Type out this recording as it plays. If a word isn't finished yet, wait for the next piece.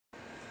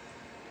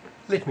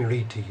Let me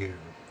read to you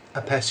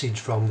a passage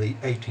from the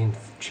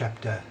 18th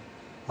chapter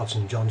of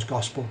St. John's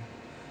Gospel,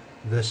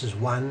 verses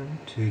 1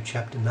 to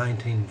chapter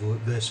 19,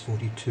 verse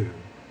 42.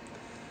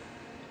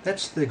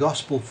 That's the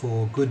Gospel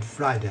for Good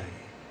Friday,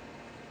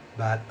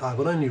 but I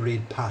will only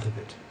read part of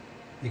it,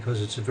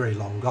 because it's a very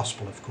long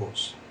Gospel, of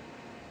course.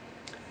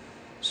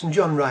 St.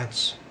 John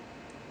writes,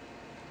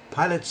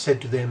 Pilate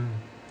said to them,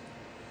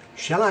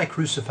 "Shall I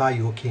crucify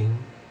your king?"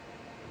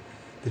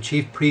 The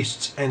chief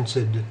priests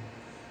answered,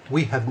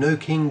 "We have no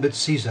king but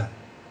Caesar."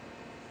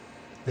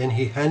 Then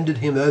he handed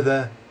him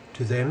over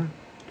to them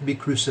to be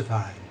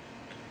crucified.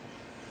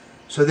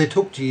 So they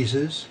took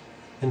Jesus,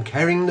 and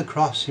carrying the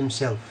cross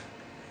himself,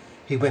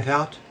 he went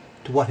out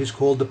to what is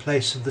called the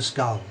place of the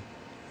skull,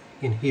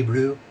 in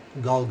Hebrew,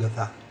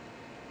 Golgotha.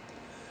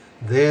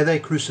 There they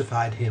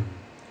crucified him,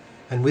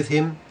 and with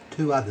him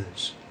 2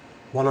 others,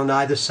 one on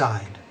either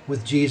side,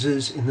 with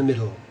Jesus in the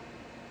middle.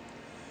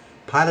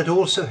 Pilate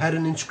also had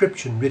an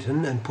inscription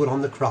written and put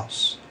on the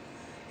cross.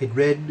 It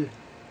read,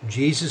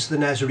 "Jesus the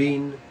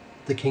Nazarene,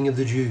 the King of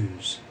the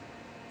Jews."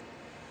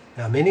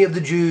 Now many of the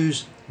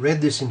Jews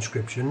read this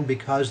inscription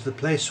because the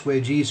place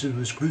where Jesus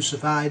was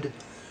crucified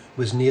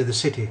was near the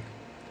city,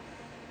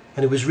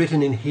 and it was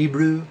written in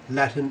Hebrew,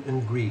 Latin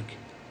and Greek.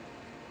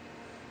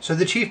 So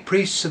the chief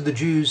priests of the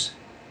Jews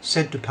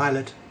said to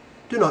Pilate,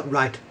 "Do not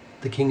write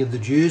the King of the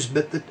Jews,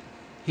 but that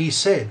he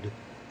said,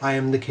 'I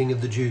am the King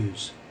of the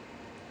Jews.'"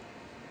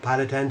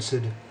 Pilate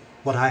answered,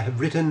 "What I have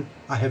written,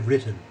 I have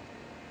written."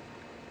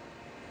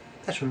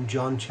 That's from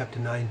John chapter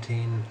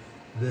 19,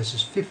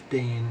 verses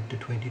 15 to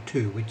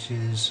 22, which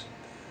is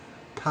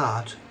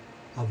part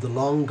of the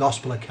long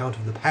Gospel account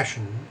of the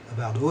Passion of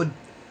our Lord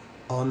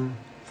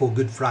for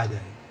Good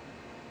Friday.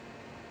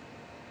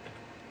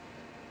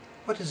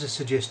 What does it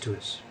suggest to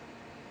us?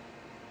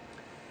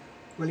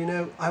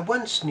 Well, I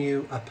once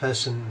knew a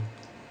person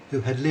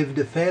who had lived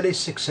a fairly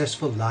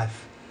successful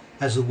life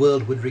as the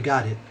world would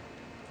regard it,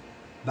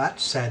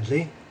 but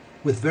sadly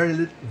with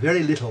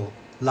very little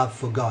love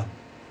for God.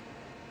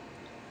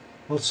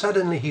 Well,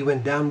 suddenly he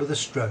went down with a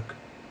stroke,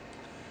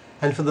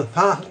 and for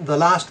the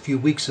last few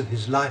weeks of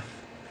his life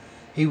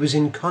he was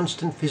in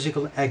constant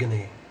physical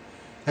agony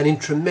and in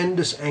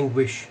tremendous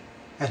anguish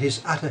at his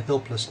utter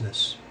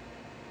helplessness.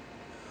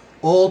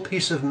 All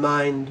peace of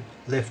mind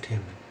left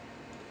him.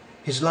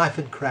 His life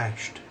had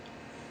crashed,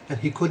 and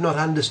he could not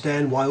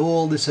understand why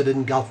all this had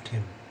engulfed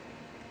him.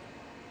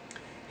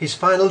 His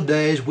final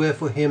days were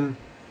for him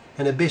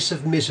an abyss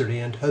of misery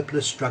and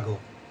hopeless struggle.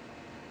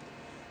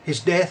 His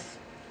death,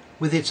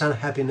 with its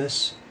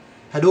unhappiness,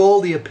 had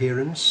all the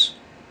appearance,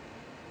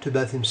 to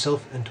both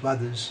himself and to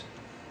others,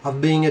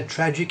 of being a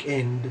tragic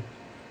end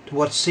to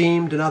what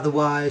seemed an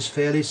otherwise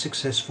fairly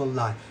successful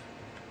life.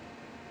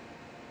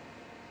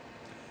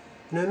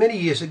 Many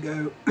years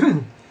ago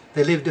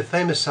there lived a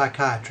famous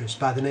psychiatrist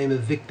by the name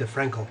of Viktor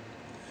Frankl,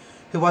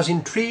 who was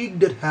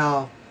intrigued at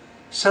how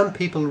some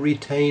people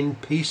retain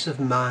peace of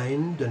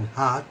mind and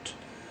heart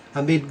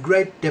amid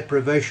great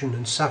deprivation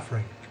and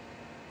suffering.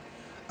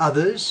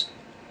 Others,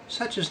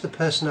 such as the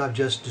person I've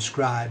just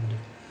described,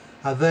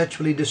 are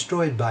virtually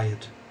destroyed by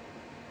it.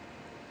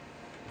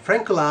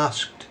 Frankl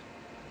asked,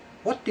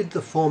 what did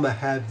the former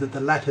have that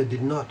the latter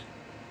did not?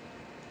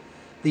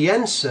 The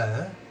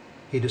answer,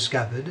 he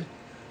discovered,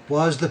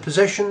 was the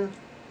possession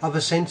of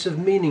a sense of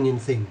meaning in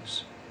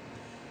things.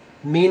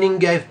 Meaning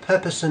gave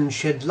purpose and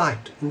shed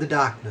light in the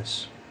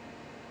darkness.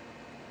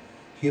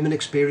 Human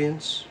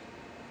experience,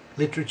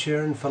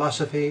 literature and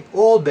philosophy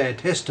all bear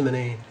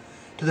testimony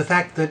to the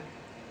fact that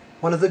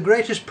one of the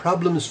greatest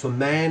problems for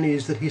man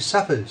is that he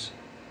suffers,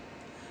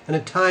 and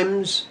at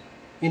times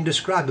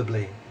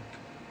indescribably.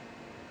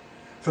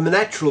 From a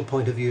natural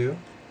point of view,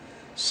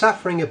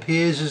 suffering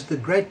appears as the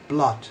great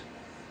blot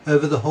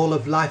over the whole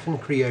of life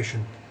and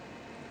creation.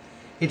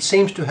 It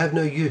seems to have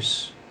no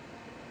use,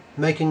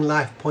 making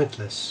life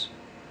pointless.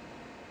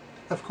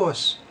 Of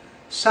course,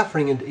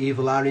 suffering and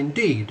evil are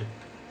indeed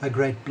a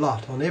great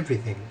blot on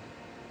everything.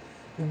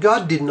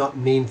 God did not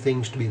mean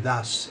things to be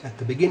thus at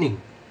the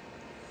beginning.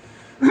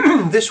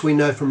 This we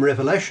know from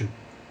Revelation.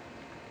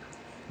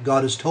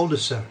 God has told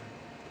us so.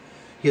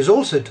 He has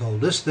also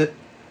told us that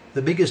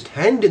the biggest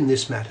hand in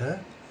this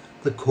matter,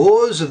 the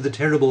cause of the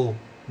terrible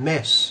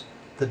mess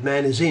that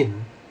man is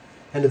in,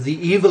 and of the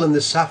evil and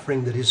the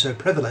suffering that is so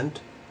prevalent,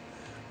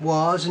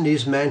 was and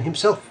is man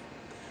himself.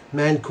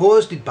 Man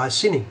caused it by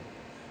sinning,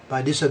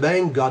 by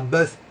disobeying God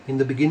both in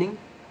the beginning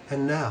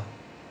and now.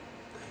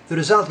 The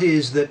result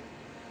is that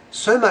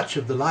so much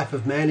of the life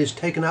of man is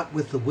taken up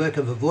with the work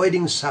of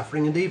avoiding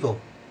suffering and evil.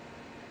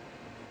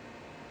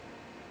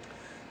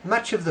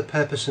 Much of the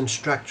purpose and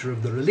structure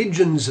of the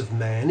religions of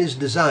man is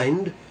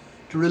designed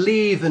to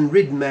relieve and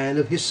rid man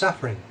of his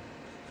suffering.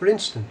 For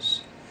instance,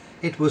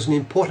 it was an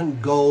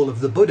important goal of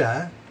the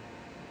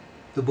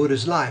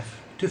Buddha's life,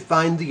 to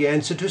find the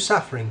answer to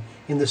suffering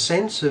in the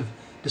sense of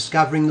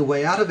discovering the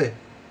way out of it.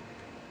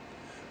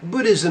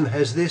 Buddhism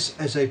has this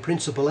as a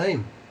principal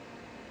aim.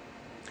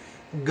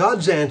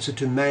 God's answer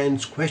to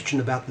man's question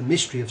about the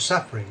mystery of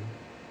suffering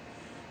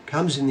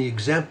comes in the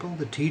example,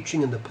 the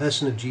teaching, and the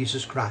person of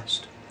Jesus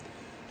Christ.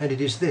 And it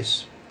is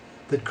this,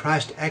 that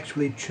Christ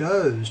actually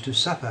chose to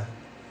suffer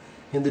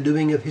in the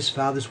doing of his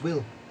Father's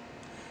will.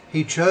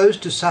 He chose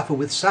to suffer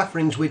with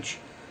sufferings which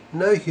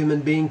no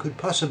human being could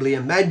possibly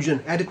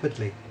imagine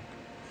adequately.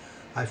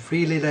 I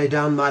freely lay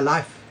down my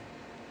life,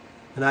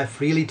 and I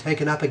freely take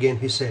it up again,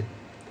 he said.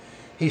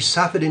 He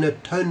suffered in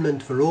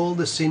atonement for all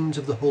the sins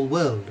of the whole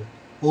world,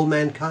 all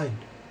mankind.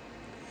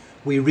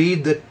 We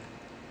read that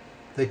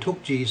they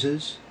took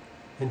Jesus,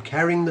 and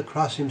carrying the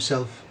cross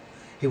himself,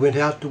 he went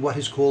out to what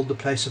is called the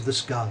place of the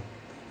skull,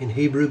 in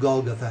Hebrew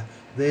Golgotha.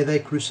 There they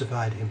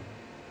crucified him.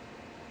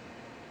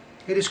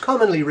 It is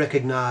commonly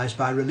recognized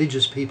by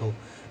religious people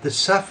that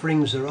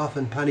sufferings are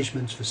often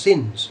punishments for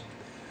sins.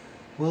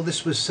 Well,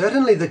 this was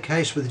certainly the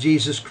case with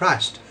Jesus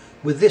Christ,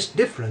 with this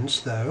difference,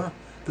 though,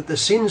 that the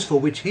sins for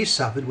which he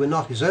suffered were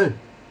not his own.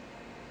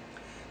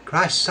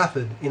 Christ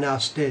suffered in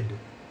our stead.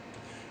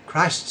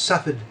 Christ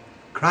suffered.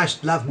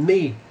 Christ loved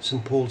me,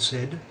 St. Paul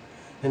said,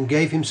 and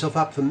gave himself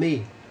up for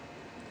me.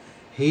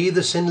 He,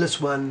 the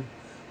sinless one,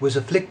 was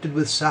afflicted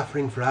with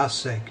suffering for our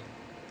sake.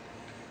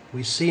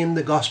 We see in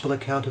the Gospel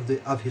account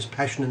of his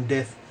passion and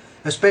death,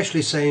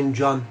 especially St.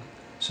 John,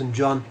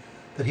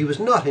 that he was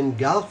not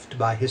engulfed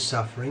by his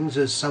sufferings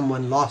as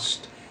someone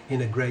lost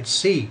in a great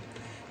sea.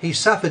 He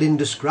suffered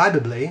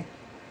indescribably,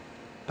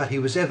 but he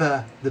was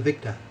ever the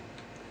victor,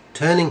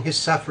 turning his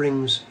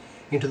sufferings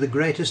into the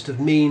greatest of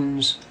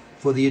means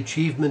for the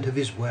achievement of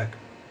his work.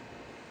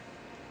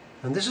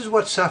 And this is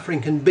what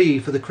suffering can be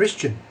for the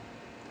Christian,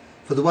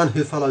 for the one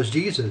who follows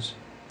Jesus.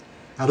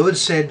 Our Lord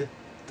said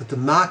that the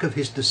mark of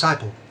his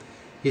disciple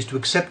is to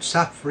accept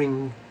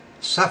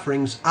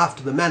sufferings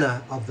after the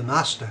manner of the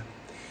Master.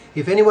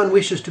 If anyone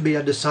wishes to be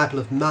a disciple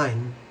of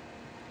mine,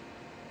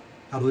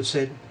 our Lord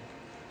said,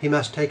 he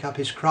must take up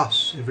his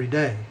cross every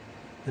day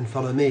and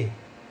follow me.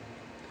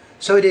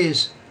 So it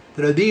is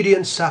that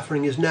obedient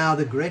suffering is now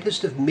the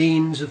greatest of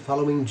means of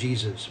following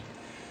Jesus.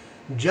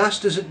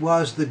 Just as it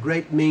was the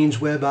great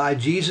means whereby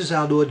Jesus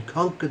our Lord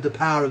conquered the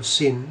power of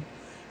sin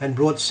and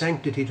brought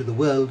sanctity to the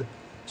world,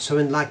 so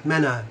in like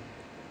manner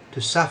to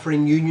suffer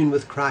in union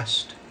with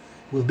Christ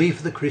will be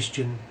for the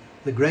Christian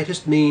the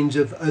greatest means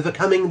of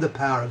overcoming the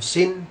power of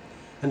sin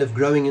and of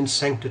growing in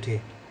sanctity.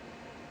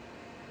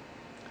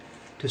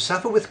 To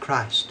suffer with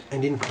Christ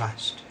and in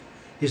Christ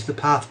is the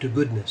path to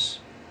goodness.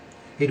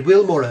 It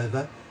will,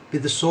 moreover, be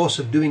the source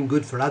of doing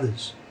good for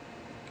others.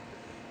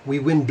 We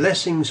win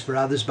blessings for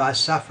others by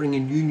suffering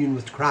in union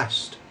with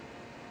Christ.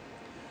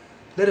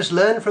 Let us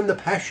learn from the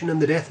passion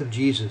and the death of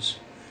Jesus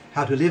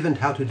how to live and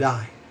how to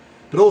die,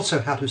 but also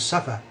how to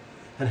suffer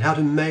and how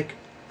to make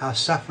our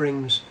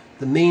sufferings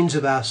the means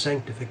of our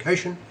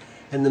sanctification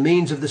and the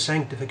means of the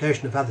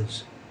sanctification of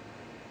others.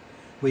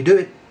 We do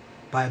it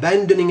by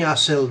abandoning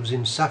ourselves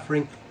in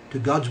suffering to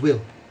God's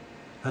will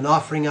and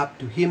offering up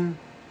to him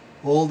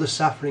all the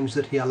sufferings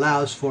that he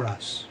allows for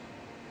us.